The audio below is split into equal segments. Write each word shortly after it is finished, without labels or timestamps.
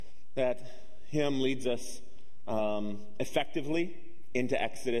That hymn leads us effectively into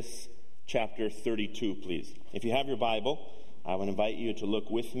Exodus chapter 32, please. If you have your Bible, I would invite you to look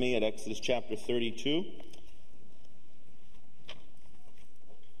with me at Exodus chapter 32.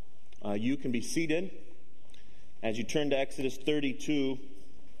 You can be seated. As you turn to Exodus 32,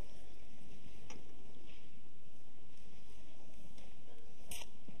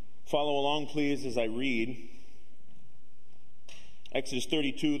 follow along, please, as I read. Exodus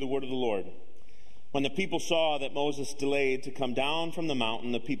 32, the word of the Lord. When the people saw that Moses delayed to come down from the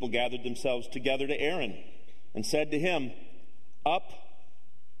mountain, the people gathered themselves together to Aaron and said to him, "Up,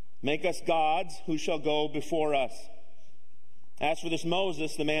 make us gods who shall go before us. As for this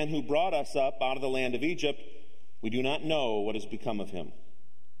Moses, the man who brought us up out of the land of Egypt, we do not know what has become of him."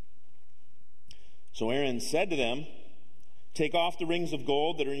 So Aaron said to them, "Take off the rings of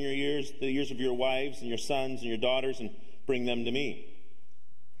gold that are in your ears, the ears of your wives and your sons and your daughters, and bring them to me."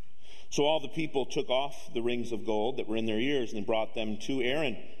 So all the people took off the rings of gold that were in their ears and brought them to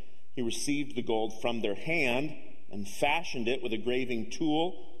Aaron. He received the gold from their hand and fashioned it with a graving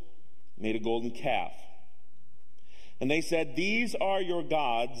tool, made a golden calf. And they said, "These are your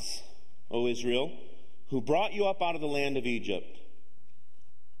gods, O Israel, who brought you up out of the land of Egypt."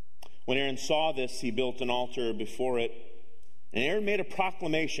 When Aaron saw this, he built an altar before it. And Aaron made a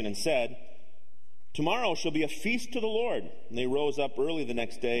proclamation and said, "Tomorrow shall be a feast to the Lord." And they rose up early the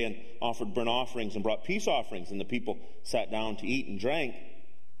next day and offered burnt offerings and brought peace offerings. And the people sat down to eat and drank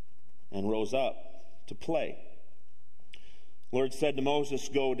and rose up to play. The Lord said to Moses,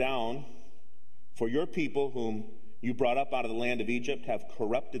 "Go down, for your people whom you brought up out of the land of Egypt have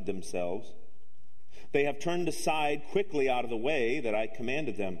corrupted themselves. They have turned aside quickly out of the way that I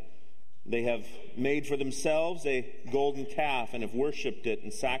commanded them. They have made for themselves a golden calf and have worshipped it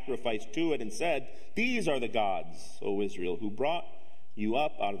and sacrificed to it and said, 'These are the gods, O Israel, who brought you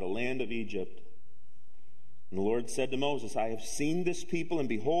up out of the land of Egypt.' And the Lord said to Moses, 'I have seen this people, and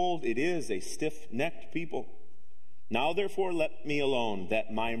behold, it is a stiff-necked people. Now therefore let me alone,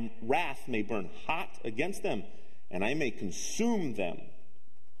 that my wrath may burn hot against them, and I may consume them,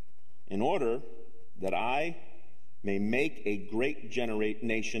 in order that I may make a great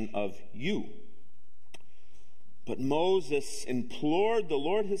nation of you.' But Moses implored the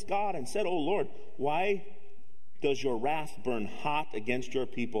Lord his God and said, 'O Lord, why does your wrath burn hot against your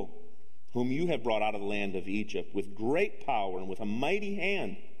people, whom you have brought out of the land of Egypt with great power and with a mighty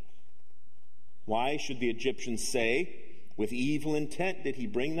hand? Why should the Egyptians say, with evil intent did he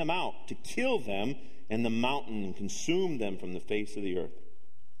bring them out, to kill them in the mountain and consume them from the face of the earth?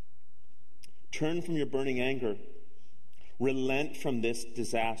 Turn from your burning anger. Relent from this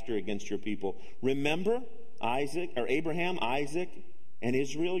disaster against your people. Remember Abraham, Isaac, and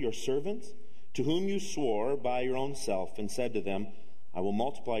Israel, your servants, to whom you swore by your own self and said to them, 'I will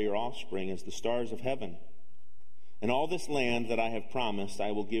multiply your offspring as the stars of heaven. And all this land that I have promised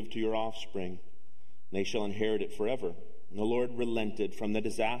I will give to your offspring. They shall inherit it forever.' And the Lord relented from the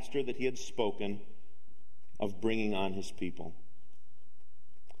disaster that he had spoken of bringing on his people.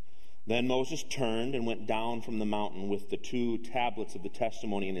 Then Moses turned and went down from the mountain with the 2 tablets of the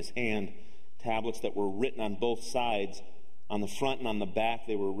testimony in his hand, tablets that were written on both sides. On the front and on the back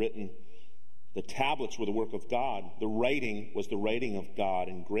they were written. The tablets were the work of God. The writing was the writing of God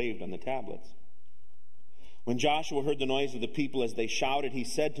engraved on the tablets. When Joshua heard the noise of the people as they shouted, he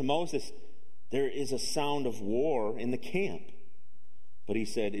said to Moses, 'There is a sound of war in the camp.' But he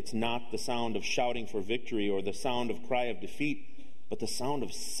said, 'It's not the sound of shouting for victory or the sound of cry of defeat, but the sound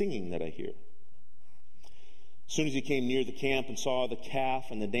of singing that I hear.' As soon as he came near the camp and saw the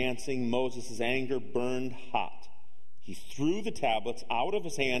calf and the dancing, Moses' anger burned hot. He threw the tablets out of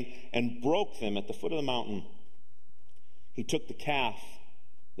his hand and broke them at the foot of the mountain. He took the calf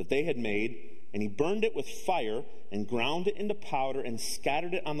that they had made, and he burned it with fire and ground it into powder and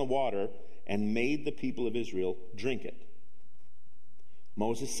scattered it on the water and made the people of Israel drink it.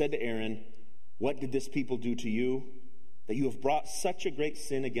 Moses said to Aaron, 'What did this people do to you, that you have brought such a great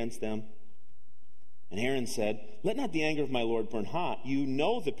sin against them?' And Aaron said, 'Let not the anger of my Lord burn hot. You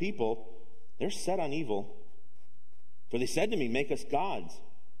know the people, they're set on evil. For they said to me, "Make us gods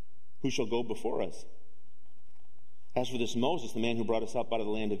who shall go before us." As for this Moses, the man who brought us up out of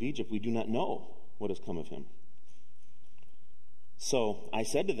the land of Egypt, we do not know what has come of him.' So I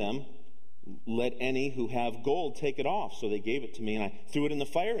said to them, 'Let any who have gold take it off.' So they gave it to me, and I threw it in the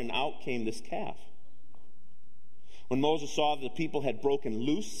fire, and out came this calf. When Moses saw that the people had broken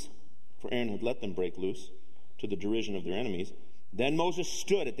loose, for Aaron had let them break loose, to the derision of their enemies, then Moses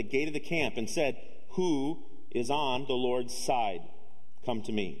stood at the gate of the camp and said, 'Who is on the Lord's side? Come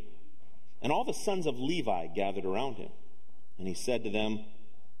to me.' And all the sons of Levi gathered around him. And he said to them,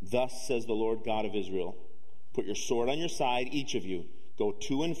 Thus says the Lord God of Israel, put your sword on your side, each of you. Go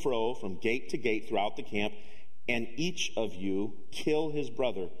to and fro from gate to gate throughout the camp, and each of you kill his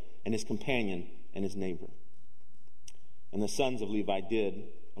brother and his companion and his neighbor. And the sons of Levi did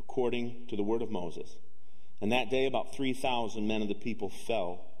according to the word of Moses. And that day about 3,000 men of the people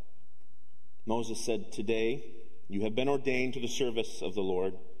fell. Moses said, today you have been ordained to the service of the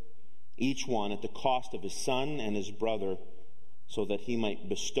Lord, each one at the cost of his son and his brother, so that he might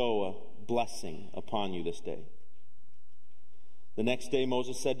bestow a blessing upon you this day. The next day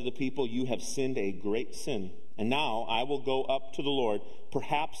Moses said to the people, you have sinned a great sin, and now I will go up to the Lord.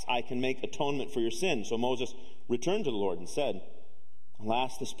 Perhaps I can make atonement for your sin. So Moses returned to the Lord and said,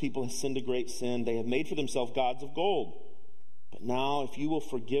 alas, this people has sinned a great sin. They have made for themselves gods of gold. But now if you will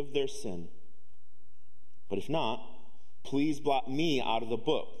forgive their sin, but if not, please blot me out of the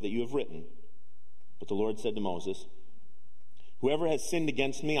book that you have written. But the Lord said to Moses, whoever has sinned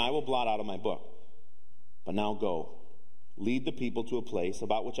against me, I will blot out of my book. But now go, lead the people to a place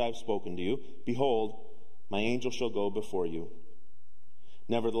about which I have spoken to you. Behold, my angel shall go before you.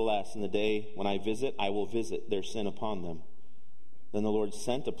 Nevertheless, in the day when I visit, I will visit their sin upon them. Then the Lord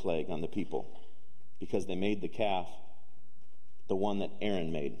sent a plague on the people, because they made the calf, the one that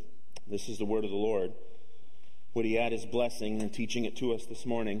Aaron made. This is the word of the Lord. Would he add his blessing and teaching it to us this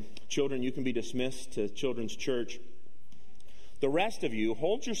morning? Children, you can be dismissed to Children's Church. The rest of you,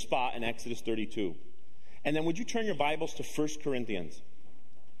 hold your spot in Exodus 32. And then would you turn your Bibles to 1 Corinthians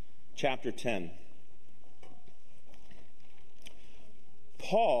chapter 10.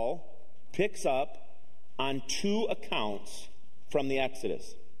 Paul picks up on two accounts from the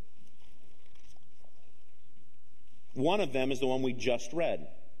Exodus. One of them is the one we just read.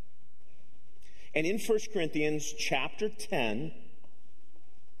 And in 1 Corinthians chapter 10,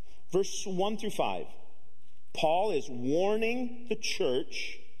 verse 1 through 5, Paul is warning the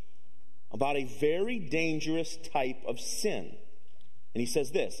church about a very dangerous type of sin. And he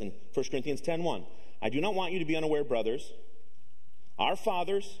says this in 1 Corinthians 10:1, I do not want you to be unaware, brothers. Our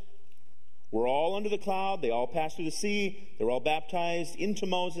fathers were all under the cloud. They all passed through the sea. They were all baptized into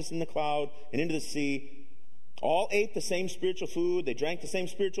Moses in the cloud and into the sea. All ate the same spiritual food. They drank the same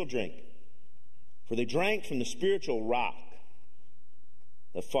spiritual drink. For they drank from the spiritual rock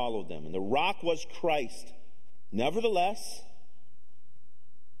that followed them. And the rock was Christ. Nevertheless,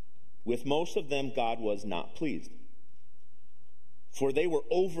 with most of them, God was not pleased, for they were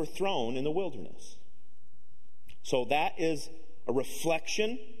overthrown in the wilderness. So that is a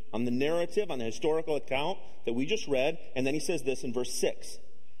reflection on the narrative, on the historical account that we just read. And then he says this in verse 6.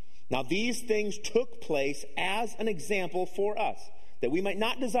 Now these things took place as an example for us, that we might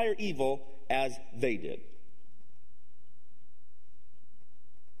not desire evil as they did.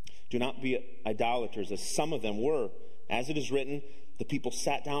 Do not be idolaters, as some of them were. As it is written, the people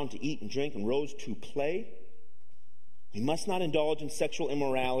sat down to eat and drink and rose to play. We must not indulge in sexual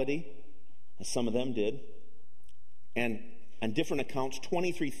immorality, as some of them did. And on different accounts,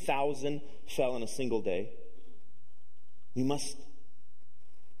 23,000 fell in a single day. We must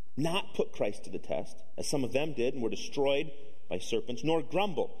not put Christ to the test, as some of them did and were destroyed by serpents, nor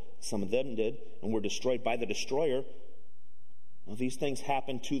grumble, as some of them did and were destroyed by the destroyer. Now, these things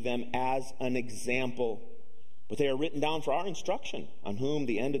happened to them as an example, but they are written down for our instruction, on whom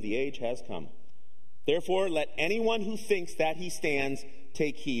the end of the age has come. Therefore, let anyone who thinks that he stands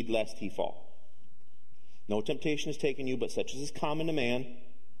take heed lest he fall. No temptation has taken you, but such as is common to man.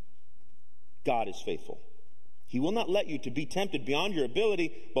 God is faithful. He will not let you to be tempted beyond your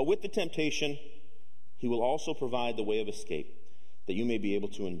ability, but with the temptation, he will also provide the way of escape, that you may be able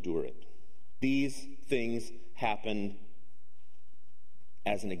to endure it. These things happened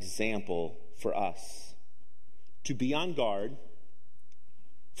as an example for us to be on guard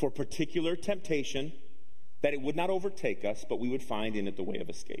for particular temptation, that it would not overtake us, but we would find in it the way of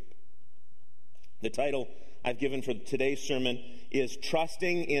escape. The title I've given for today's sermon is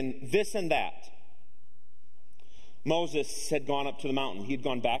Trusting in This and That. Moses had gone up to the mountain. He had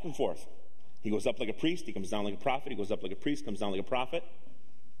gone back and forth. He goes up like a priest, he comes down like a prophet. He goes up like a priest, comes down like a prophet.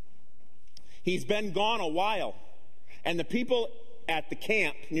 He's been gone a while. And the people at the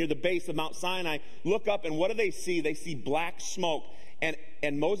camp near the base of Mount Sinai look up, and what do they see? They see black smoke,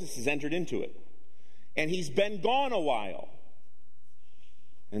 and Moses has entered into it. And he's been gone a while.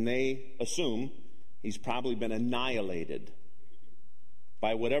 And they assume he's probably been annihilated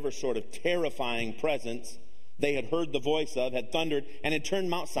by whatever sort of terrifying presence they had heard the voice of, had thundered, and had turned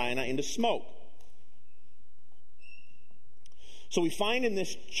Mount Sinai into smoke. So we find in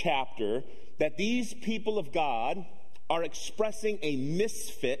this chapter that these people of God are expressing a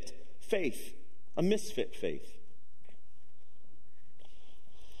misfit faith. A misfit faith.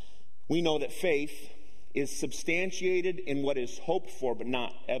 We know that faith is substantiated in what is hoped for, but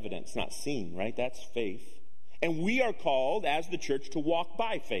not evidence, not seen, right? That's faith. And we are called, as the church, to walk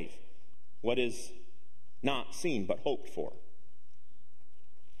by faith, what is not seen, but hoped for.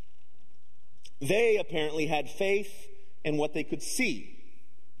 They apparently had faith in what they could see,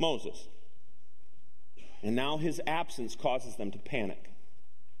 Moses. And now his absence causes them to panic.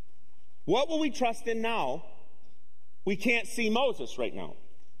 What will we trust in now? We can't see Moses right now.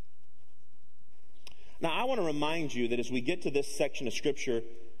 Now, I want to remind you that as we get to this section of Scripture,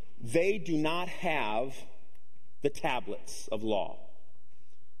 they do not have the tablets of law.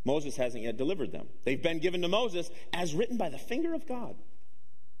 Moses hasn't yet delivered them. They've been given to Moses as written by the finger of God,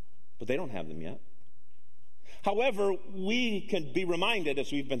 but they don't have them yet. However, we can be reminded,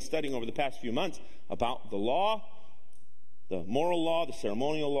 as we've been studying over the past few months, about the law, the moral law, the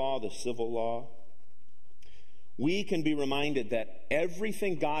ceremonial law, the civil law. We can be reminded that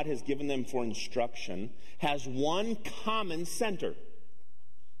everything God has given them for instruction has one common center: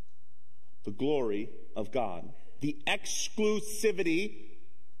 the glory of God, the exclusivity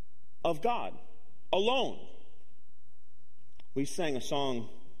of God alone. We sang a song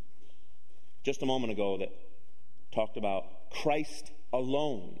just a moment ago that talked about Christ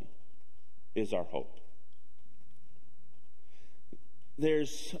alone is our hope.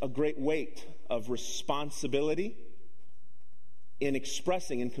 There's a great weight of responsibility in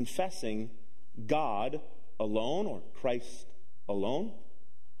expressing and confessing God alone or Christ alone.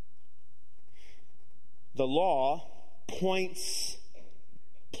 The law points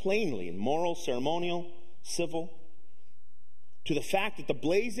plainly in moral, ceremonial, civil, to the fact that the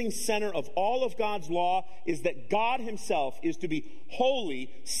blazing center of all of God's law is that God himself is to be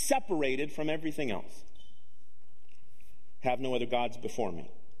wholly separated from everything else. Have no other gods before me.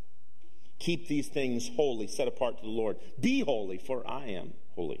 Keep these things holy, set apart to the Lord. Be holy, for I am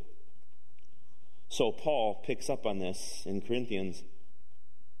holy. So Paul picks up on this in Corinthians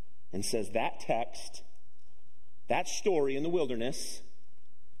and says that text, that story in the wilderness,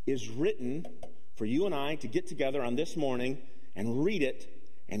 is written for you and I to get together on this morning and read it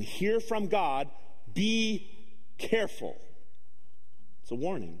and hear from God. Be careful. It's a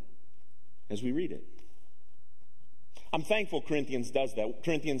warning as we read it. I'm thankful Corinthians does that.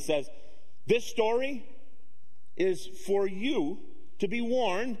 Corinthians says, this story is for you to be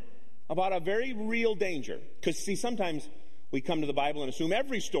warned about a very real danger. Because, see, sometimes we come to the Bible and assume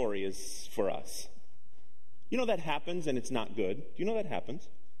every story is for us. You know that happens, and it's not good. Do you know that happens?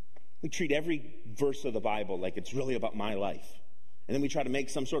 We treat every verse of the Bible like it's really about my life. And then we try to make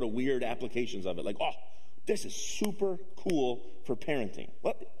some sort of weird applications of it. Like, oh, this is super cool for parenting.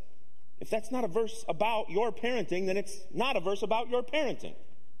 Well, if that's not a verse about your parenting, then it's not a verse about your parenting.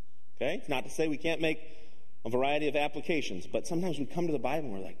 Okay? It's not to say we can't make a variety of applications, but sometimes we come to the Bible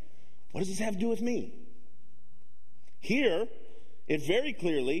and we're like, what does this have to do with me? Here, it very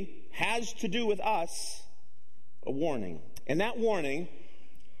clearly has to do with us, a warning. And that warning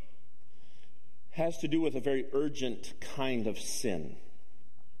has to do with a very urgent kind of sin,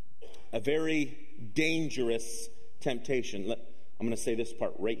 a very dangerous temptation. I'm going to say this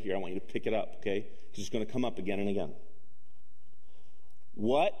part right here. I want you to pick it up, okay? Because it's going to come up again and again.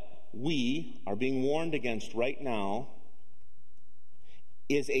 What we are being warned against right now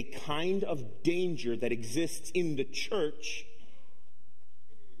is a kind of danger that exists in the church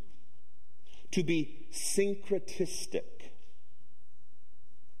to be syncretistic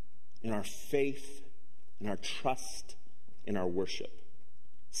in our faith, in our trust, in our worship.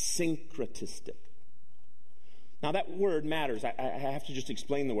 Syncretistic. Now that word matters. I have to just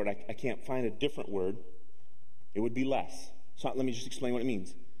explain the word. I can't find a different word. It would be less. So let me just explain what it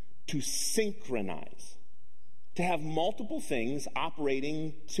means. To synchronize. To have multiple things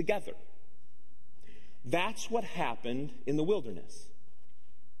operating together. That's what happened in the wilderness.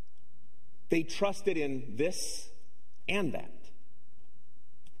 They trusted in this and that.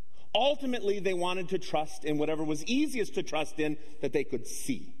 Ultimately, they wanted to trust in whatever was easiest to trust in that they could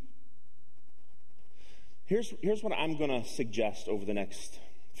see. Here's what I'm going to suggest over the next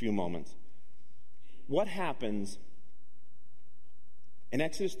few moments. What happens in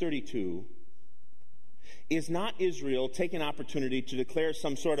Exodus 32 is not Israel taking an opportunity to declare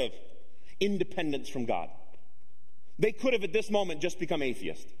some sort of independence from God. They could have at this moment just become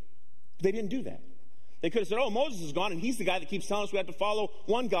atheists. They didn't do that. They could have said, oh, Moses is gone, and he's the guy that keeps telling us we have to follow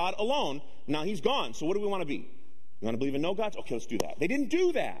one God alone. Now he's gone, so what do we want to be? You want to believe in no gods? Okay, let's do that. They didn't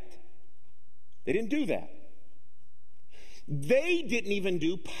do that. They didn't do that. They didn't even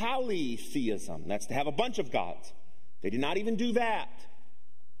do polytheism. That's to have a bunch of gods. They did not even do that.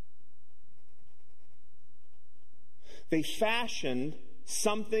 They fashioned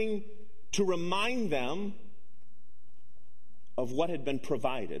something to remind them of what had been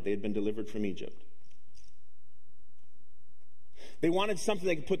provided. They had been delivered from Egypt. They wanted something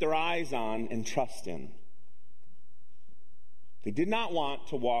they could put their eyes on and trust in. They did not want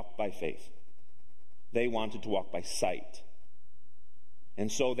to walk by faith. They wanted to walk by sight.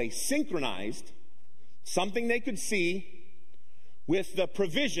 And so they synchronized something they could see with the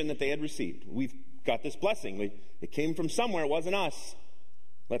provision that they had received. We've got this blessing. It came from somewhere. It wasn't us.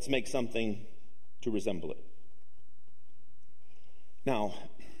 Let's make something to resemble it. Now,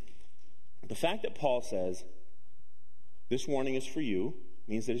 the fact that Paul says, this warning is for you,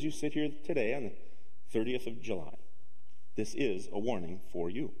 means that as you sit here today on the 30th of July, this is a warning for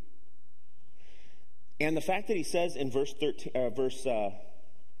you. And the fact that he says in verse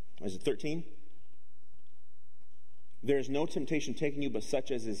 13? There is no temptation taking you but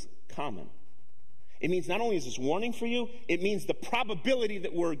such as is common. It means not only is this warning for you, it means the probability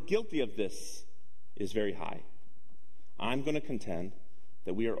that we're guilty of this is very high. I'm going to contend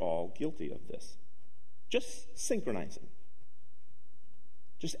that we are all guilty of this. Just synchronizing.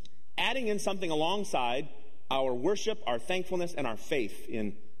 Just adding in something alongside our worship, our thankfulness, and our faith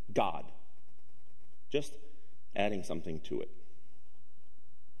in God. Just adding something to it.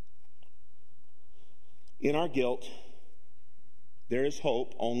 In our guilt, there is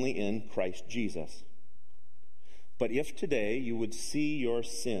hope only in Christ Jesus. But if today you would see your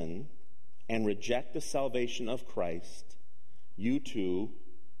sin and reject the salvation of Christ, you too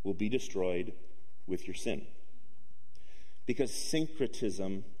will be destroyed with your sin. Because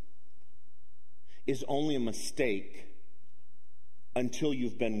syncretism is only a mistake until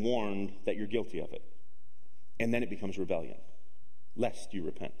you've been warned that you're guilty of it. And then it becomes rebellion, lest you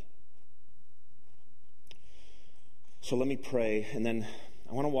repent. So let me pray, and then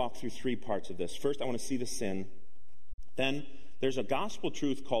I want to walk through three parts of this. First, I want to see the sin. Then there's a gospel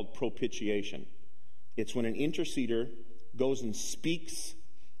truth called propitiation. It's when an interceder goes and speaks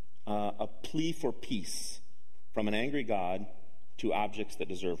a plea for peace from an angry God to objects that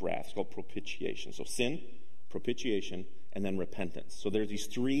deserve wrath. It's called propitiation. So sin, propitiation, and then repentance. So there's these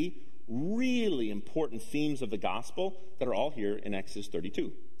three really important themes of the gospel that are all here in Exodus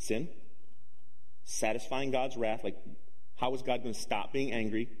 32. Sin, satisfying God's wrath, like how is God going to stop being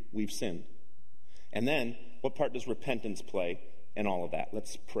angry? We've sinned. And then, what part does repentance play in all of that?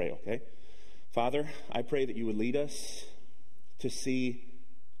 Let's pray, okay? Father, I pray that you would lead us to see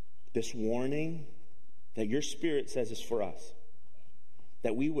this warning that your Spirit says is for us.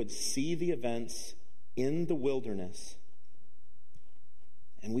 That we would see the events in the wilderness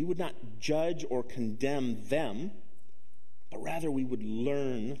and we would not judge or condemn them, but rather we would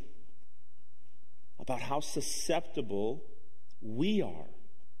learn about how susceptible we are.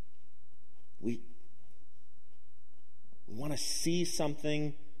 We want to see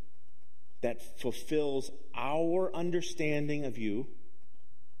something that fulfills our understanding of you.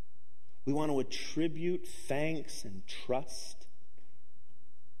 We want to attribute thanks and trust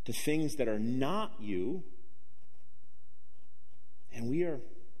to things that are not you. And we are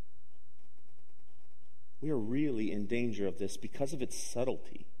really in danger of this because of its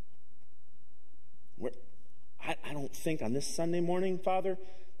subtlety. I don't think on this Sunday morning, Father,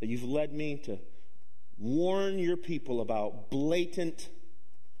 that you've led me to warn your people about blatant,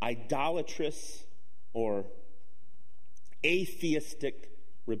 idolatrous, or atheistic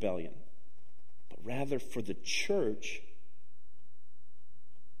rebellion, but rather for the church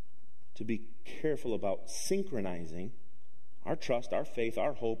to be careful about synchronizing our trust, our faith,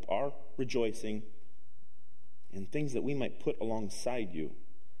 our hope, our rejoicing in things that we might put alongside you.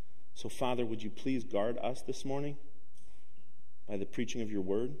 So, Father, would you please guard us this morning by the preaching of your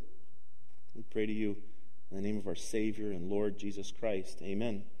word? We pray to you in the name of our Savior and Lord Jesus Christ.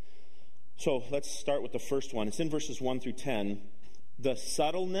 Amen. So let's start with the first one. It's in verses 1 through 10. The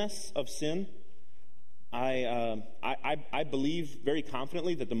subtleness of sin. I believe very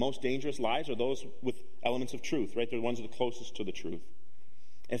confidently that the most dangerous lies are those with elements of truth, right? They're the ones that are closest to the truth.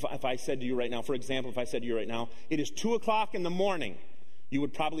 If I said to you right now, for example, if I said to you right now, it is 2 o'clock in the morning, you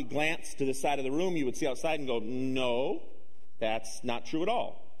would probably glance to the side of the room, you would see outside and go, no, that's not true at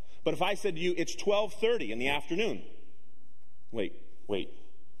all. But if I said to you, it's 12:30 in the afternoon, wait. You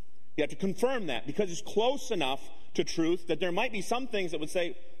have to confirm that because it's close enough to truth that there might be some things that would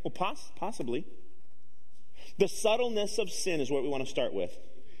say, well, possibly. The subtleness of sin is what we want to start with.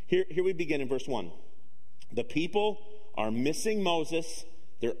 Here we begin in verse 1. The people are missing Moses.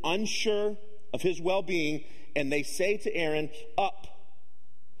 They're unsure of his well-being, and they say to Aaron, up,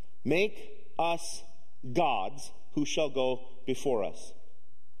 make us gods who shall go before us.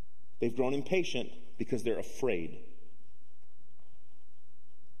 They've grown impatient because they're afraid.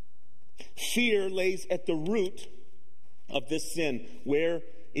 Fear lays at the root of this sin. Where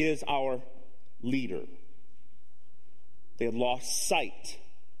is our leader? They had lost sight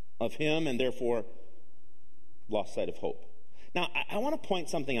of him and therefore lost sight of hope. Now, I want to point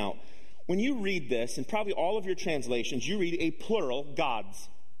something out. When you read this, in probably all of your translations, you read a plural, gods.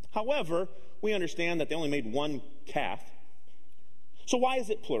 However, we understand that they only made one calf. So why is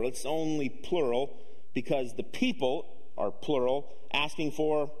it plural? It's only plural because the people are plural, asking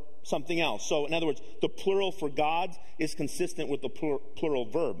for something else. So, in other words, the plural for gods is consistent with the plural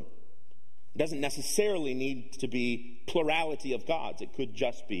verb. It doesn't necessarily need to be plurality of gods. It could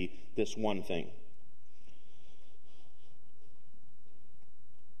just be this one thing.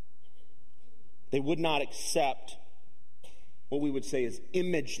 They would not accept what we would say is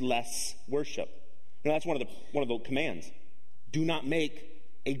imageless worship. That's one of the commands. Do not make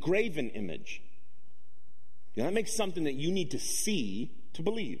a graven image. That makes something that you need to see to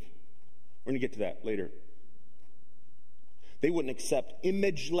believe. We're going to get to that later. They wouldn't accept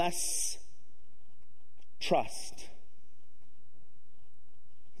imageless trust.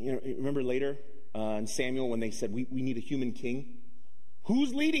 Remember later in Samuel when they said, we need a human king?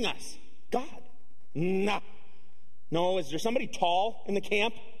 Who's leading us? God. Nah. No, is there somebody tall in the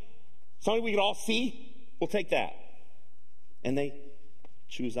camp? Somebody we could all see? We'll take that. And they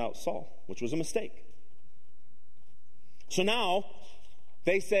choose out Saul, which was a mistake. So now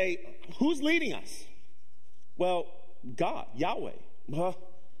they say, who's leading us? Well, God, Yahweh. Well,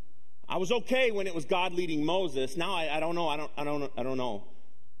 I was okay when it was God leading Moses. Now I don't know. I don't know.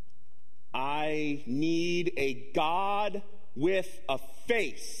 I need a God with a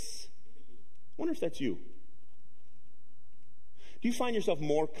face. I wonder if that's you. Do you find yourself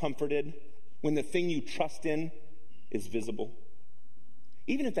more comforted when the thing you trust in is visible?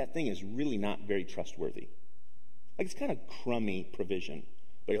 Even if that thing is really not very trustworthy. Like it's kind of crummy provision.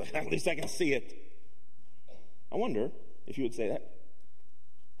 But you're like, at least I can see it. I wonder if you would say that.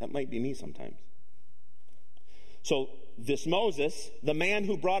 That might be me sometimes. So this Moses, the man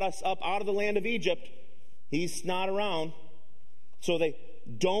who brought us up out of the land of Egypt, he's not around. So they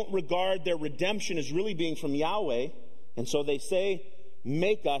don't regard their redemption as really being from Yahweh. And so they say,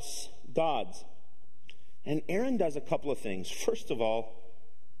 make us gods. And Aaron does a couple of things. First of all,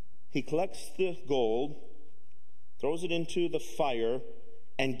 he collects the gold, throws it into the fire,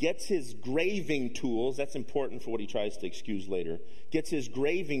 and gets his graving tools. That's important for what he tries to excuse later. Gets his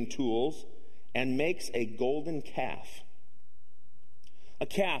graving tools and makes a golden calf. A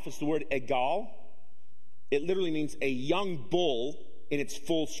calf is the word egal. It literally means a young bull in its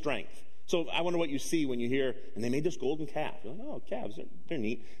full strength. So I wonder what you see when you hear, and they made this golden calf. You're like, oh, calves, they're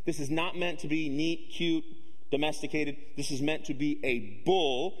neat. This is not meant to be neat, cute, domesticated. This is meant to be a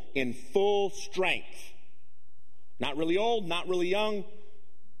bull in full strength. Not really old, not really young,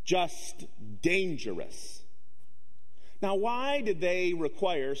 just dangerous. Now, why did they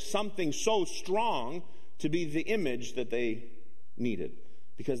require something so strong to be the image that they needed?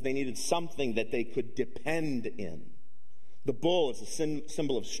 Because they needed something that they could depend in. The bull is a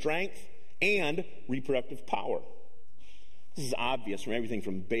symbol of strength and reproductive power. This is obvious from everything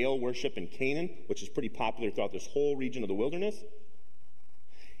from Baal worship in Canaan, which is pretty popular throughout this whole region of the wilderness.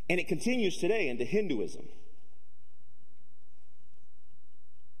 And it continues today into Hinduism.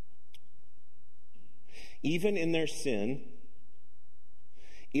 Even in their sin,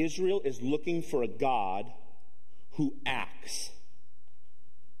 Israel is looking for a God who acts,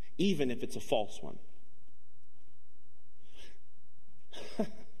 even if it's a false one.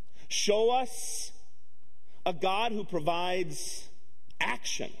 Show us a God who provides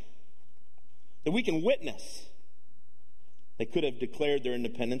action that we can witness. They could have declared their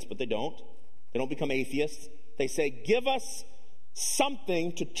independence, but they don't. They don't become atheists. They say, give us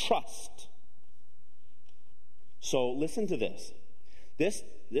something to trust. So listen to this. This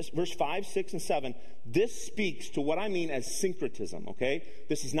verse 5, 6, and 7, this speaks to what I mean as syncretism, okay?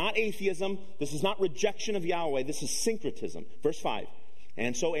 This is not atheism. This is not rejection of Yahweh. This is syncretism. Verse 5,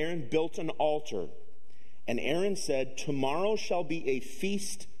 and so Aaron built an altar. And Aaron said, tomorrow shall be a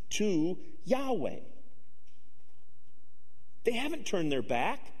feast to Yahweh. They haven't turned their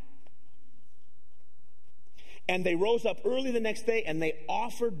back. And they rose up early the next day and they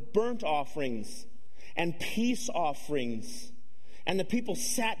offered burnt offerings and peace offerings. And the people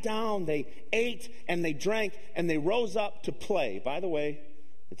sat down, they ate and they drank and they rose up to play. By the way,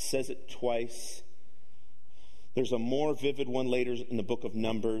 it says it twice. There's a more vivid one later in the book of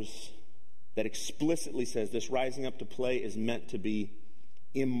Numbers that explicitly says this rising up to play is meant to be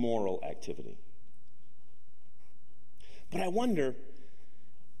immoral activity. But I wonder,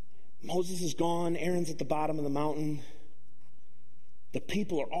 Moses is gone, Aaron's at the bottom of the mountain. The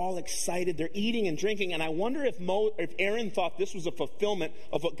people are all excited. They're eating and drinking. And I wonder if Aaron thought this was a fulfillment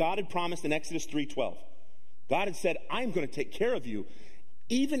of what God had promised in Exodus 3:12. God had said, I'm going to take care of you.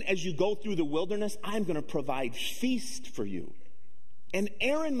 Even as you go through the wilderness, I'm going to provide feast for you. And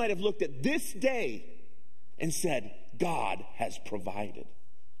Aaron might have looked at this day and said, God has provided.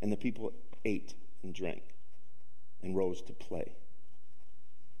 And the people ate and drank and rose to play.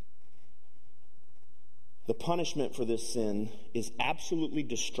 The punishment for this sin is absolutely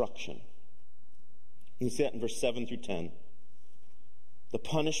destruction. You can see that in verse 7 through 10. The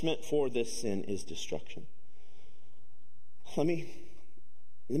punishment for this sin is destruction. Let me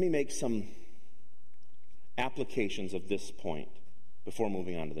make some applications of this point before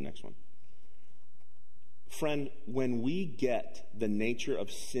moving on to the next one. Friend, when we get the nature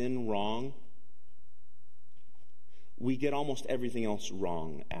of sin wrong, we get almost everything else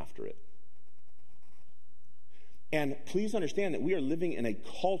wrong after it. And please understand that we are living in a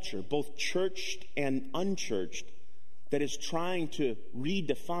culture, both churched and unchurched, that is trying to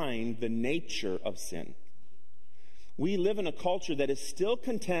redefine the nature of sin. We live in a culture that is still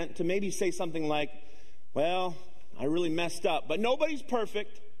content to maybe say something like, well, I really messed up, but nobody's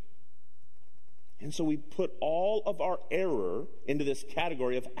perfect. And so we put all of our error into this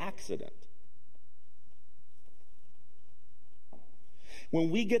category of accident.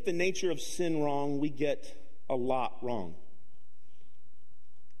 When we get the nature of sin wrong, we get a lot wrong.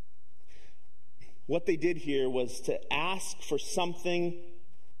 What they did here was to ask for something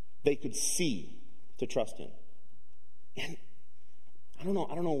they could see to trust in. And I don't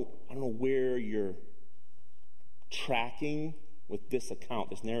know where you're tracking with this account,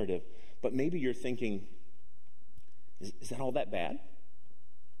 this narrative, but maybe you're thinking, is that all that bad?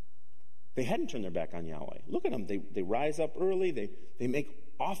 They hadn't turned their back on Yahweh. Look at them. They rise up early. They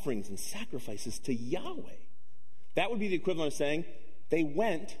make offerings and sacrifices to Yahweh. That would be the equivalent of saying they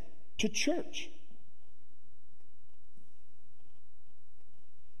went to church.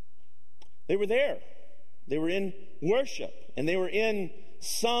 They were there. They were in worship. And they were in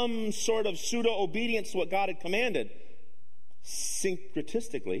some sort of pseudo-obedience to what God had commanded.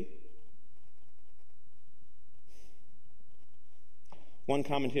 Syncretistically. One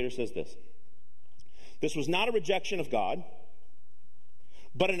commentator says this. This was not a rejection of God,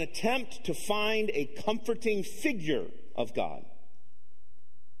 but an attempt to find a comforting figure of God.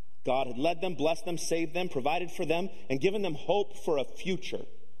 God had led them, blessed them, saved them, provided for them, and given them hope for a future.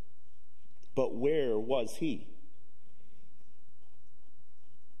 But where was he?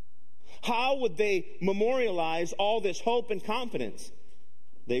 How would they memorialize all this hope and confidence?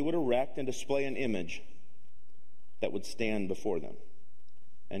 They would erect and display an image that would stand before them.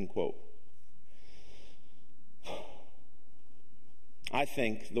 End quote. I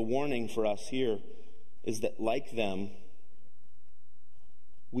think the warning for us here is that, like them,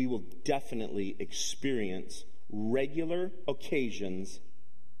 we will definitely experience regular occasions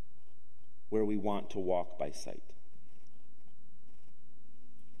where we want to walk by sight.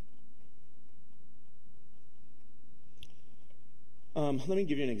 Let me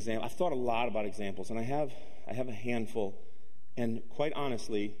give you an example. I've thought a lot about examples, and I have a handful. And quite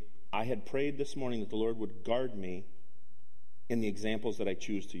honestly, I had prayed this morning that the Lord would guard me in the examples that I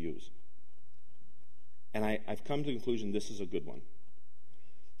choose to use. And I've come to the conclusion this is a good one.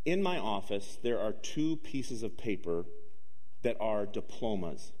 In my office, there are 2 pieces of paper that are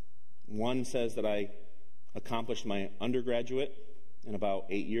diplomas. One says that I accomplished my undergraduate in about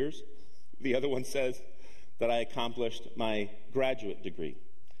 8 years. The other one says that I accomplished my graduate degree.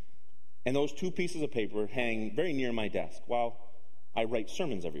 And those 2 pieces of paper hang very near my desk while I write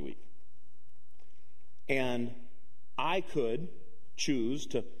sermons every week. And I could choose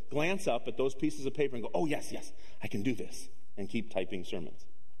to glance up at those pieces of paper and go, oh, yes, I can do this, and keep typing sermons.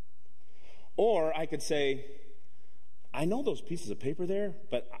 Or I could say, I know those pieces of paper there,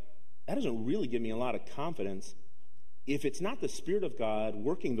 but that doesn't really give me a lot of confidence. If it's not the Spirit of God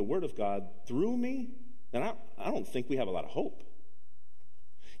working the Word of God through me, then I don't think we have a lot of hope.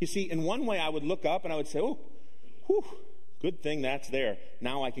 You see, in one way I would look up and I would say, oh, whew, good thing that's there.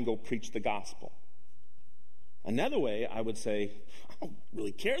 Now I can go preach the gospel. Another way I would say, I don't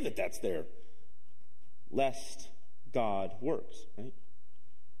really care that that's there, lest God works, right?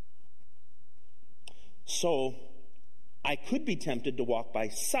 So I could be tempted to walk by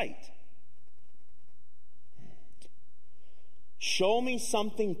sight. Show me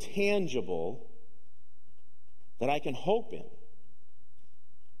something tangible that I can hope in.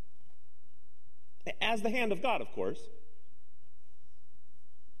 As the hand of God, of course.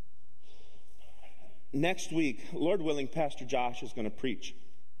 Next week, Lord willing, Pastor Josh is going to preach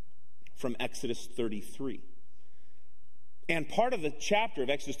from Exodus 33. And part of the chapter of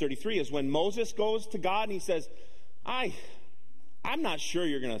Exodus 33 is when Moses goes to God and he says, I'm not sure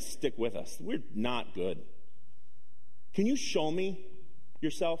you're going to stick with us. We're not good. Can you show me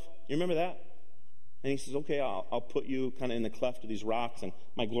yourself? You remember that? And he says, okay, I'll put you kind of in the cleft of these rocks and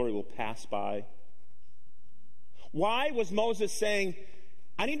my glory will pass by. Why was Moses saying,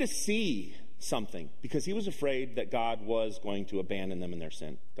 I need to see something? Because he was afraid that God was going to abandon them in their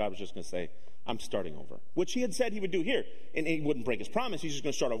sin. God was just going to say, I'm starting over. Which he had said he would do here. And he wouldn't break his promise. He's just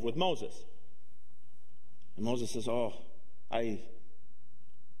going to start over with Moses. And Moses says, I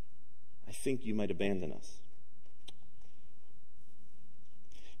think you might abandon us.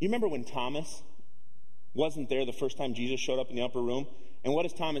 You remember when Thomas wasn't there the first time Jesus showed up in the upper room? And what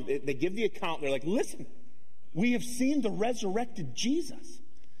does Thomas, they give the account. They're like, listen, we have seen the resurrected Jesus.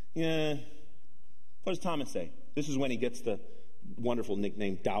 Yeah. What does Thomas say? This is when he gets the wonderful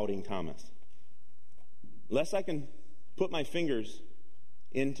nickname, Doubting Thomas. Unless I can put my fingers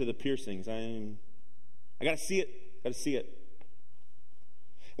into the piercings, I got to see it. Got to see it.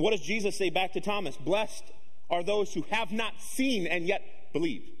 What does Jesus say back to Thomas? Blessed are those who have not seen and yet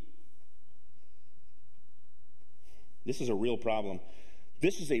believe. This is a real problem.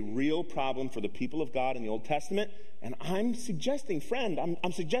 This is a real problem for the people of God in the Old Testament. And I'm suggesting, friend,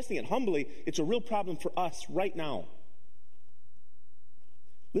 I'm suggesting it humbly, it's a real problem for us right now.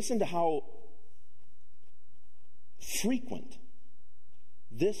 Listen to how frequent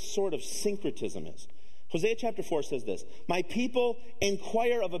this sort of syncretism is. Hosea chapter 4 says this, my people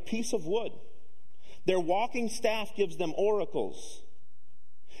inquire of a piece of wood. Their walking staff gives them oracles.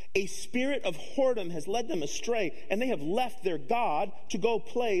 A spirit of whoredom has led them astray, and they have left their God to go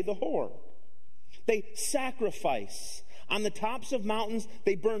play the whore. They sacrifice on the tops of mountains.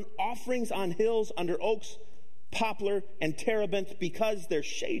 They burn offerings on hills under oaks, poplar, and terebinth because their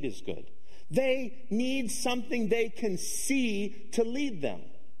shade is good. They need something they can see to lead them.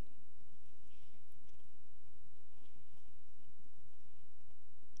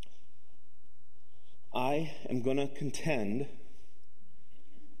 I am going to contend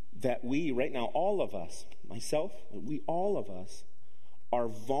that we, right now, all of us, myself, all of us, are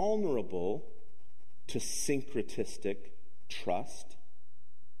vulnerable to syncretistic trust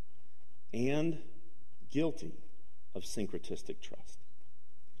and guilty of syncretistic trust.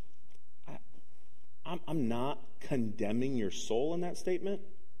 I'm not condemning your soul in that statement.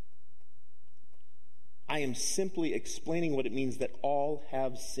 I am simply explaining what it means that all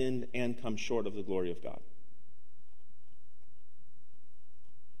have sinned and come short of the glory of God.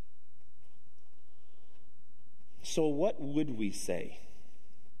 So what would we say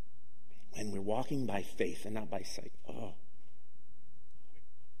when we're walking by faith and not by sight?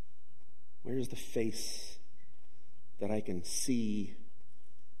 Where is the face that I can see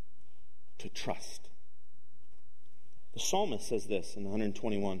to trust? The psalmist says this in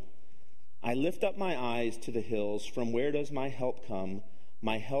 121. I lift up my eyes to the hills. From where does my help come?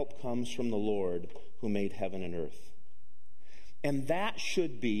 My help comes from the Lord who made heaven and earth. And that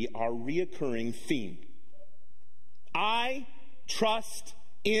should be our reoccurring theme. I trust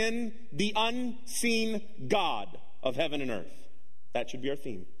in the unseen God of heaven and earth. That should be our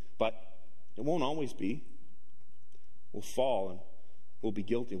theme. But it won't always be. We'll fall and we'll be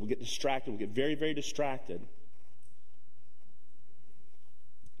guilty. We'll get distracted. We'll get very, very distracted.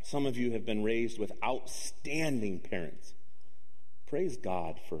 Some of you have been raised with outstanding parents. Praise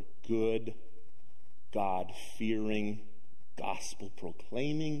God for good, God-fearing,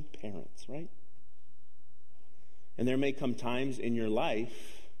 gospel-proclaiming parents, right? And there may come times in your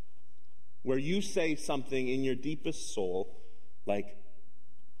life where you say something in your deepest soul like,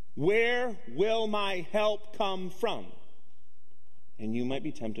 where will my help come from? And you might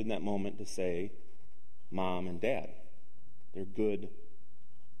be tempted in that moment to say, Mom and Dad. They're good,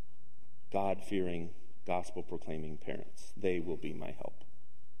 God-fearing, gospel-proclaiming parents. They will be my help.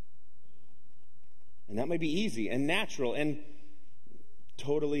 And that might be easy and natural and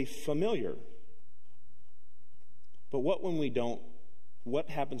totally familiar. But what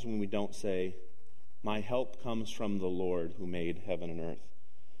happens when we don't say, my help comes from the Lord who made heaven and earth?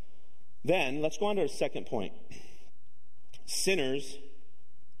 Then, let's go on to our second point. Sinners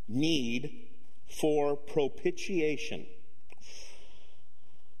need for propitiation.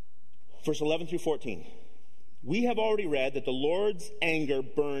 Verse 11 through 14. We have already read that the Lord's anger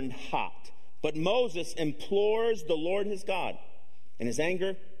burned hot, but Moses implores the Lord his God. In his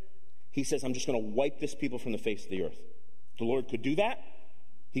anger, he says, I'm just going to wipe this people from the face of the earth. The Lord could do that.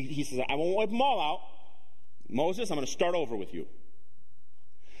 He says, I won't wipe them all out. Moses, I'm going to start over with you.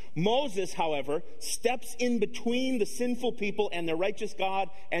 Moses, however, steps in between the sinful people and the righteous God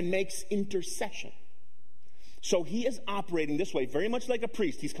and makes intercession. So he is operating this way, very much like a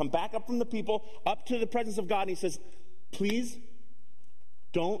priest. He's come back up from the people, up to the presence of God, and he says, please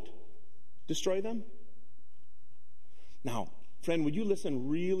don't destroy them. Now, friend, would you listen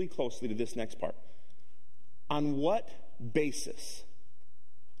really closely to this next part? On what basis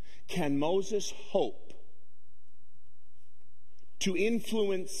can Moses hope to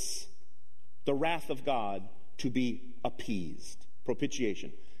influence the wrath of God to be appeased?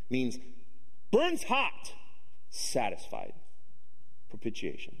 Propitiation means burns hot, satisfied.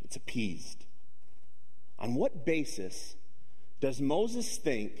 Propitiation, it's appeased. On what basis does Moses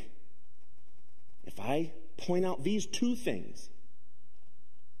think, if I point out these two things,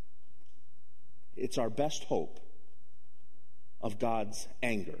 it's our best hope of God's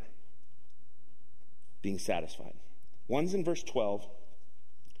anger being satisfied? One's in verse 12,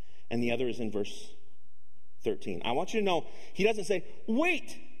 and the other is in verse 13. I want you to know, he doesn't say,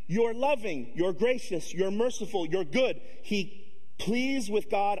 wait, you're loving, you're gracious, you're merciful, you're good. He pleads with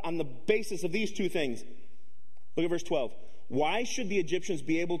God on the basis of these two things. Look at verse 12. Why should the Egyptians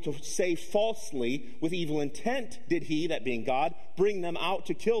be able to say falsely, with evil intent did he, that being God, bring them out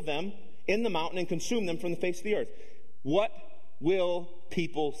to kill them in the mountain and consume them from the face of the earth? What will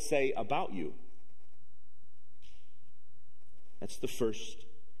people say about you? That's the first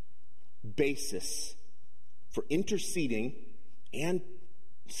basis for interceding and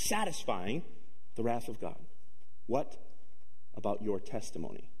satisfying the wrath of God. What about your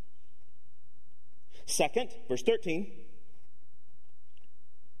testimony? Second, verse 13.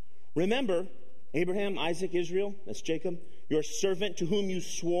 Remember Abraham, Isaac, Israel, that's Jacob, your servant, to whom you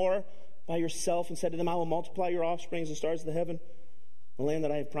swore by yourself and said to them, I will multiply your offspring as the stars of the heaven. The land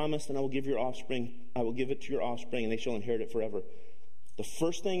that I have promised, and I will give your offspring, I will give it to your offspring, and they shall inherit it forever. The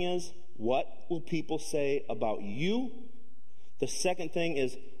first thing is, what will people say about you? The second thing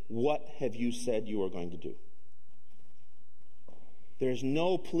is, what have you said you are going to do? There's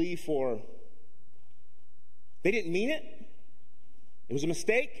no plea for, they didn't mean it. It was a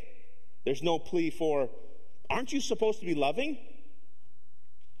mistake. There's no plea for, aren't you supposed to be loving?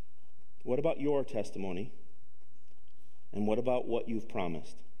 What about your testimony? And what about what you've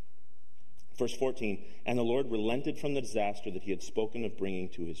promised? Verse 14, and the Lord relented from the disaster that he had spoken of bringing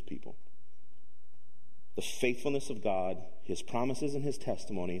to his people. The faithfulness of God, his promises and his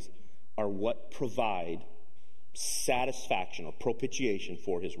testimonies are what provide satisfaction or propitiation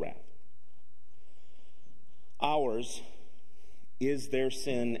for his wrath. Ours is their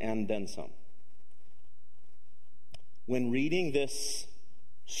sin and then some. When reading this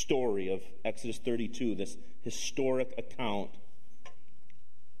story of Exodus 32, this historic account,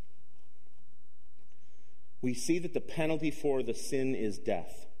 we see that the penalty for the sin is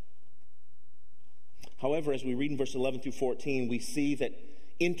death. However, as we read in verse 11 through 14, we see that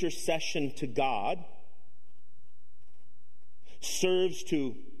intercession to God serves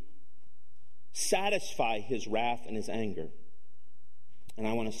to satisfy his wrath and his anger. And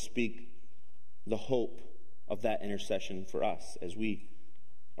I want to speak the hope of that intercession for us as we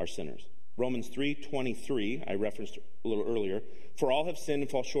are sinners. Romans 3:23, I referenced a little earlier. For all have sinned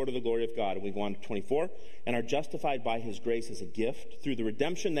and fall short of the glory of God. And we go on to 24. And are justified by his grace as a gift through the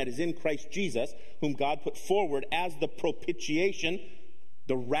redemption that is in Christ Jesus, whom God put forward as the propitiation,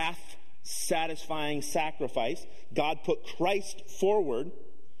 the wrath-satisfying sacrifice. God put Christ forward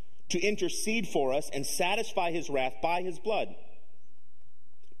to intercede for us and satisfy his wrath by his blood,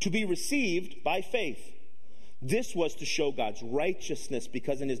 to be received by faith. This was to show God's righteousness,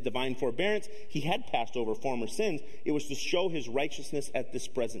 because in his divine forbearance he had passed over former sins. It was to show his righteousness at this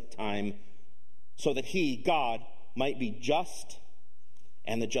present time, so that he, God, might be just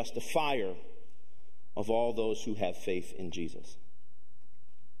and the justifier of all those who have faith in Jesus.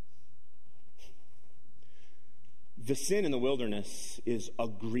 The sin in the wilderness is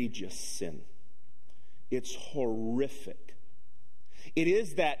egregious sin. It's horrific. It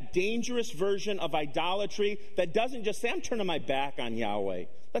is that dangerous version of idolatry that doesn't just say, I'm turning my back on Yahweh.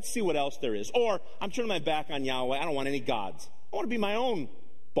 Let's see what else there is. Or, I'm turning my back on Yahweh. I don't want any gods. I want to be my own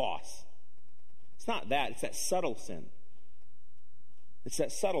boss. It's not that. It's that subtle sin. It's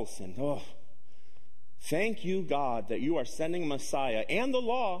that subtle sin. Oh, thank you, God, that you are sending Messiah and the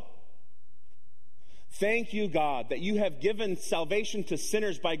law. Thank you, God, that you have given salvation to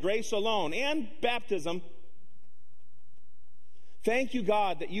sinners by grace alone and baptism. Thank you,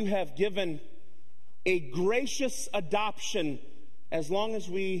 God, that you have given a gracious adoption as long as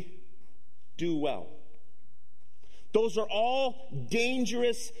we do well. Those are all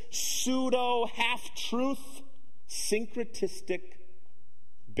dangerous, pseudo, half-truth, syncretistic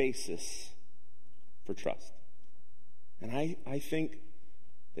basis for trust. And I think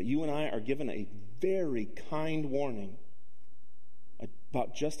that you and I are given a very kind warning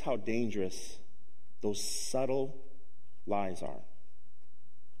about just how dangerous those subtle lies are.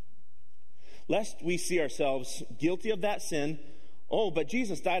 Lest we see ourselves guilty of that sin, but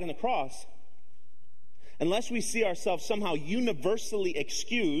Jesus died on the cross. Unless we see ourselves somehow universally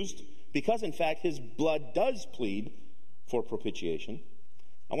excused, because in fact his blood does plead for propitiation,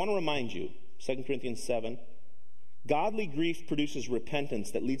 I want to remind you, 2 Corinthians 7, godly grief produces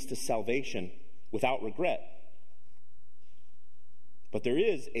repentance that leads to salvation without regret. But there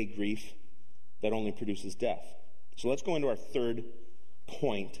is a grief that only produces death. So let's go into our third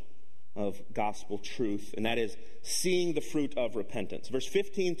point of gospel truth, and that is seeing the fruit of repentance. Verse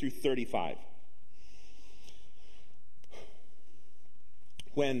 15 through 35.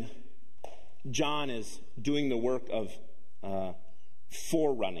 When John is doing the work of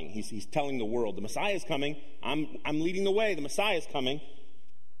forerunning, he's telling the world, the Messiah is coming, I'm leading the way, the Messiah is coming.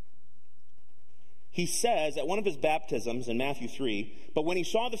 He says at one of his baptisms in Matthew 3, but when he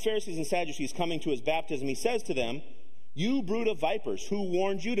saw the Pharisees and Sadducees coming to his baptism, he says to them, "You brood of vipers, who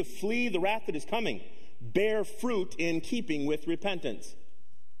warned you to flee the wrath that is coming? Bear fruit in keeping with repentance."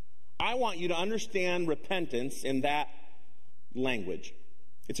 I want you to understand repentance in that language.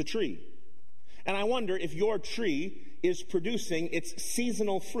 It's a tree. And I wonder if your tree is producing its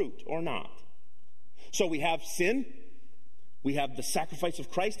seasonal fruit or not. So we have sin. We have the sacrifice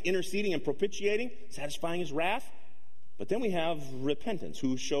of Christ interceding and propitiating, satisfying his wrath. But then we have repentance.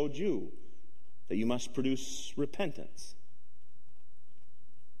 Who showed you that you must produce repentance?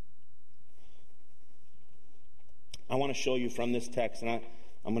 I want to show you from this text, and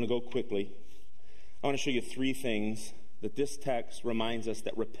I'm going to go quickly. I want to show you three things that this text reminds us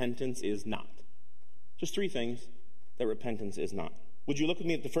that repentance is not. Just three things that repentance is not. Would you look with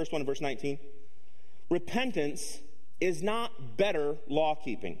me at the first one in verse 19? Repentance is not better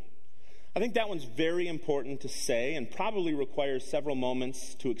law-keeping. I think that one's very important to say and probably requires several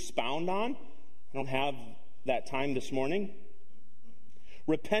moments to expound on. I don't have that time this morning.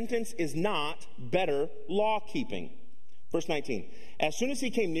 Repentance is not better law-keeping. Verse 19. As soon as he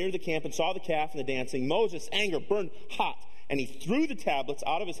came near the camp and saw the calf and the dancing, Moses' anger burned hot, and he threw the tablets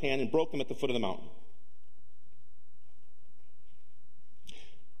out of his hand and broke them at the foot of the mountain.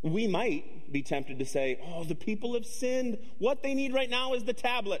 We might be tempted to say, the people have sinned. What they need right now is the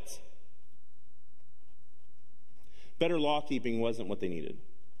tablets. Better law-keeping wasn't what they needed.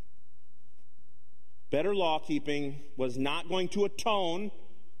 Better law-keeping was not going to atone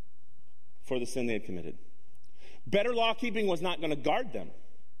for the sin they had committed. Better law-keeping was not going to guard them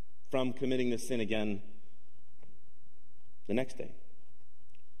from committing this sin again the next day.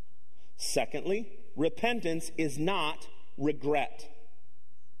 Secondly, repentance is not regret.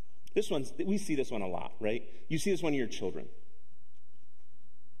 We see this one a lot, right? You see this one in your children.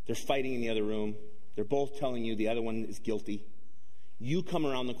 They're fighting in the other room. They're both telling you the other one is guilty. You come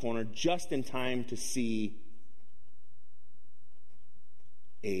around the corner just in time to see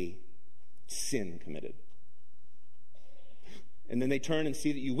a sin committed. And then they turn and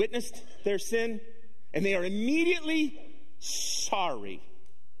see that you witnessed their sin, and they are immediately sorry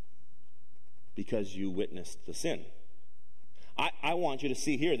because you witnessed the sin. I want you to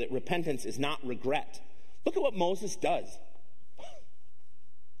see here that repentance is not regret. Look at what Moses does.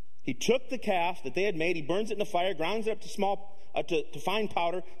 He took the calf that they had made, he burns it in the fire, grounds it up to fine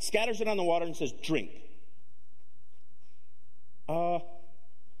powder, scatters it on the water, and says, "Drink." No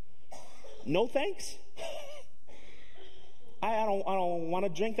thanks. I don't want to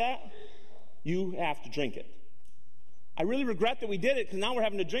drink that. You have to drink it. I really regret that we did it because now we're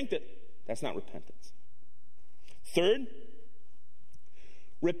having to drink it. That's not repentance. Third,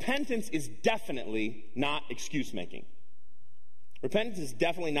 repentance is definitely not excuse-making. Repentance is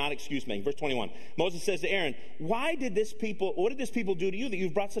definitely not excuse-making. Verse 21, Moses says to Aaron, what did this people do to you that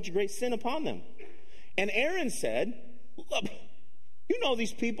you've brought such a great sin upon them? And Aaron said, look, you know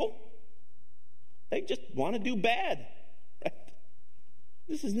these people. They just want to do bad. Right?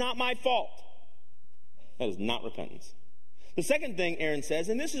 This is not my fault. That is not repentance. The second thing Aaron says,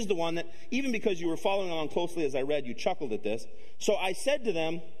 and this is the one that even because you were following along closely as I read, you chuckled at this. So I said to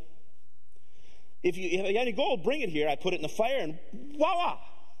them, if you have any gold, bring it here. I put it in the fire and voila.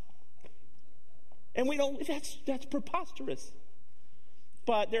 And we don't, that's preposterous.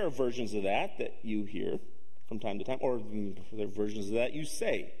 But there are versions of that you hear from time to time, or there are versions of that you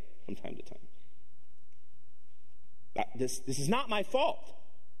say from time to time. This is not my fault.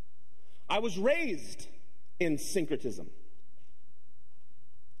 I was raised in syncretism.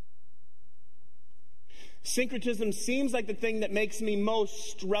 Syncretism seems like the thing that makes me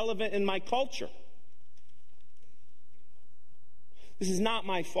most relevant in my culture. This is not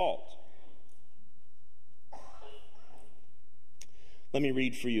my fault. Let me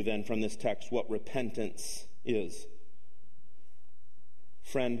read for you then from this text what repentance is.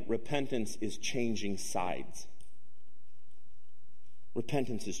 Friend, repentance is changing sides.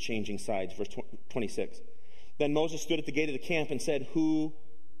 Repentance is changing sides. Verse 26. Then Moses stood at the gate of the camp and said, "Who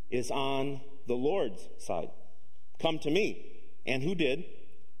is on the Lord's side? Come to me." And who did?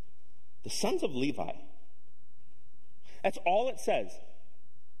 The sons of Levi. That's all it says.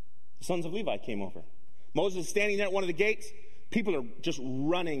 The sons of Levi came over. Moses is standing there at one of the gates. People are just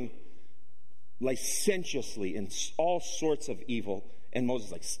running licentiously in all sorts of evil. And Moses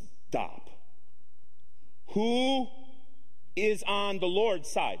is like, stop. Who is on the Lord's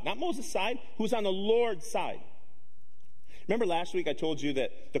side? Not Moses' side. Who's on the Lord's side? Remember last week I told you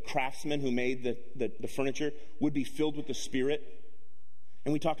that the craftsmen who made the furniture would be filled with the Spirit?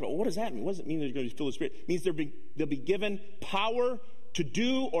 And we talked about, well, what does that mean? What does it mean they're going to be filled with the Spirit? It means they'll be given power to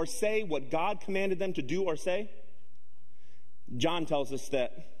do or say what God commanded them to do or say. John tells us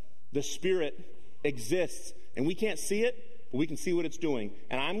that the Spirit exists, and we can't see it, but we can see what it's doing.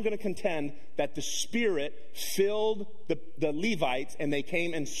 And I'm going to contend that the Spirit filled the Levites, and they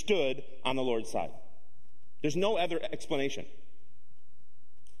came and stood on the Lord's side. There's no other explanation.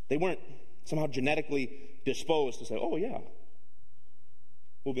 They weren't somehow genetically disposed to say, oh, yeah,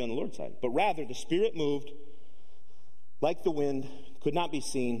 we'll be on the Lord's side. But rather, the Spirit moved like the wind, could not be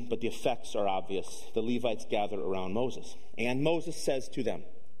seen, but the effects are obvious. The Levites gather around Moses. And Moses says to them,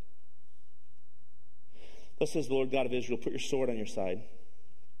 "Thus says the Lord God of Israel, put your sword on your side.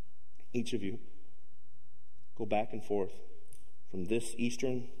 Each of you, go back and forth from this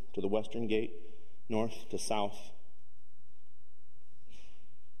eastern to the western gate, north to south.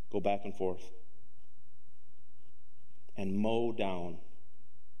 Go back and forth and mow down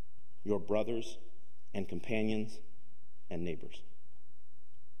your brothers and companions and neighbors."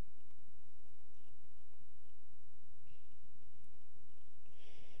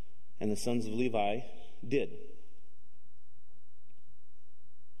 And the sons of Levi did.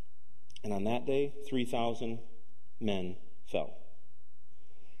 And on that day, 3,000 men fell.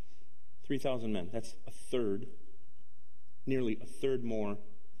 3,000 men. That's a third, nearly a third more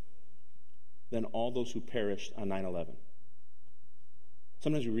than all those who perished on 9/11.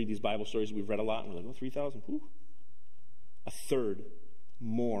 Sometimes we read these Bible stories we've read a lot, and we're like, oh, 3,000? Whew. A third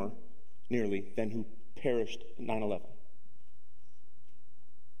more, nearly, than who perished in 9/11.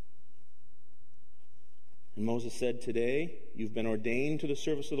 And Moses said, "Today you've been ordained to the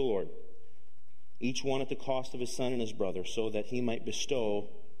service of the Lord, each one at the cost of his son and his brother, so that he might bestow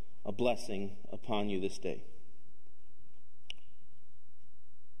a blessing upon you this day."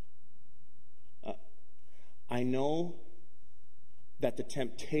 I know that the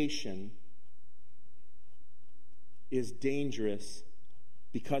temptation is dangerous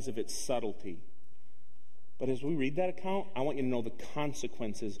because of its subtlety. But as we read that account, I want you to know the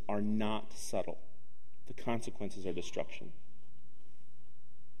consequences are not subtle. The consequences are destruction.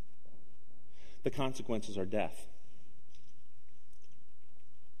 The consequences are death.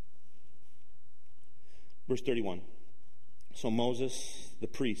 Verse 31. So Moses, the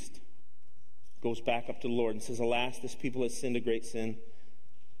priest, goes back up to the Lord and says, "Alas, this people has sinned a great sin.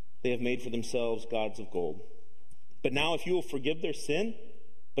 They have made for themselves gods of gold. But now if you will forgive their sin,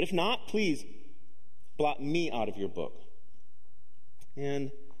 but if not, please blot me out of your book."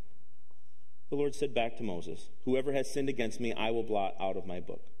 And the Lord said back to Moses, "Whoever has sinned against me, I will blot out of my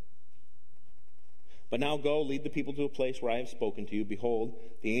book. But now go, lead the people to a place where I have spoken to you. Behold,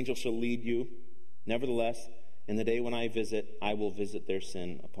 the angel shall lead you. Nevertheless, in the day when I visit, I will visit their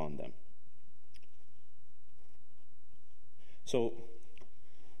sin upon them." So,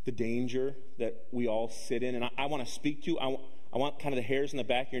 the danger that we all sit in, and I want to speak to, I want kind of the hairs in the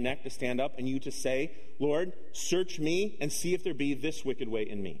back of your neck to stand up and you to say, "Lord, search me and see if there be this wicked way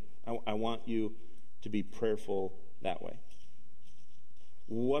in me." I want you to be prayerful that way.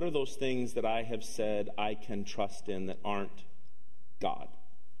 What are those things that I have said I can trust in that aren't God?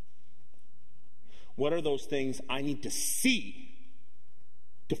 What are those things I need to see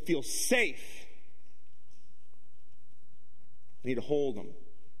to feel safe? I need to hold them.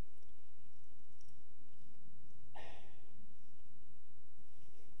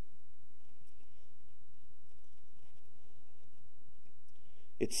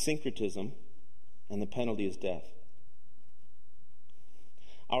 It's syncretism, and the penalty is death.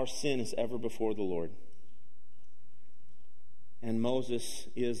 Our sin is ever before the Lord. And Moses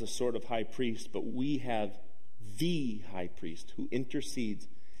is a sort of high priest, but we have the high priest who intercedes,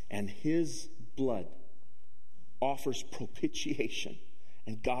 and his blood offers propitiation,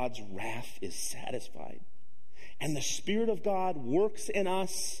 and God's wrath is satisfied. And the Spirit of God works in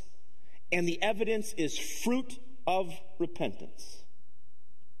us, and the evidence is fruit of repentance.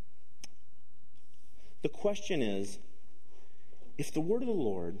 The question is, if the word of the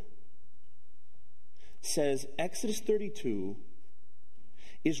Lord says Exodus 32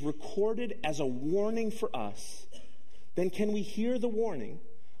 is recorded as a warning for us, then can we hear the warning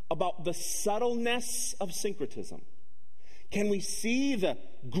about the subtleness of syncretism? Can we see the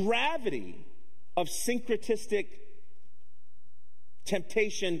gravity of syncretistic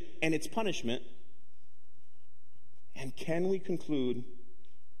temptation and its punishment? And can we conclude,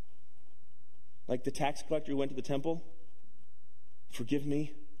 like the tax collector who went to the temple, forgive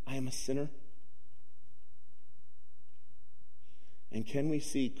me, I am a sinner? And can we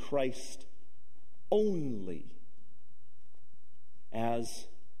see Christ only as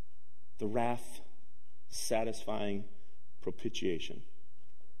the wrath-satisfying propitiation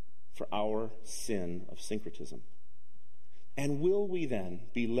for our sin of syncretism? And will we then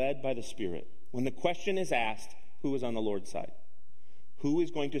be led by the Spirit when the question is asked, who is on the Lord's side? Who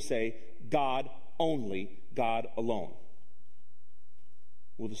is going to say, God only, God alone?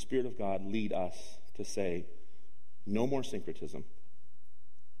 Will the Spirit of God lead us to say, no more syncretism,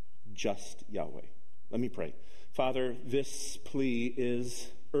 just Yahweh? Let me pray. Father, this plea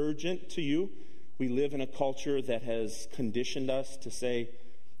is urgent to you. We live in a culture that has conditioned us to say,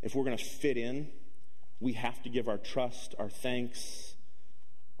 if we're going to fit in, we have to give our trust, our thanks,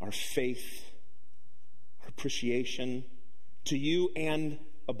 our faith, our appreciation to you and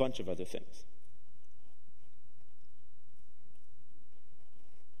a bunch of other things.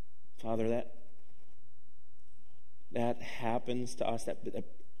 Father, that happens to us, that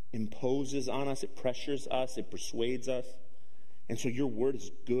imposes on us, it pressures us, it persuades us. And so your word is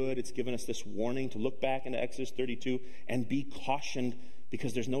good. It's given us this warning to look back into Exodus 32 and be cautioned,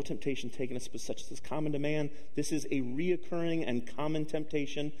 because there's no temptation taken us but such as is common to man. This is a reoccurring and common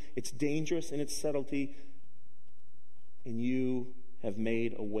temptation. It's dangerous in its subtlety, and you have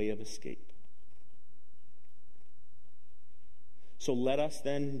made a way of escape. So let us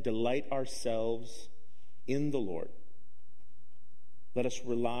then delight ourselves in the Lord. Let us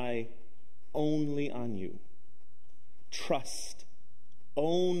rely only on you. Trust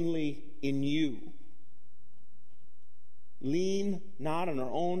only in you. Lean not on our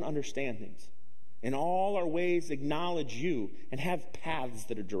own understandings. In all our ways acknowledge you, and have paths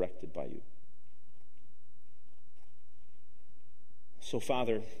that are directed by you. So,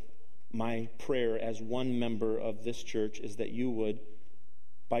 Father, my prayer as one member of this church is that you would,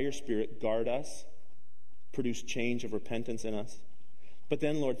 by your Spirit, guard us, produce change of repentance in us. But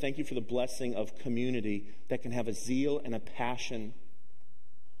then, Lord, thank you for the blessing of community that can have a zeal and a passion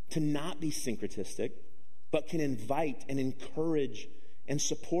to not be syncretistic, but can invite and encourage and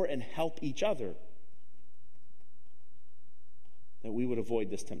support and help each other, that we would avoid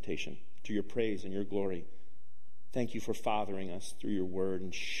this temptation to your praise and your glory. Thank you for fathering us through your word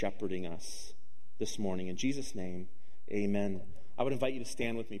and shepherding us this morning. In Jesus' name, amen. I would invite you to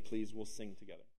stand with me, please. We'll sing together.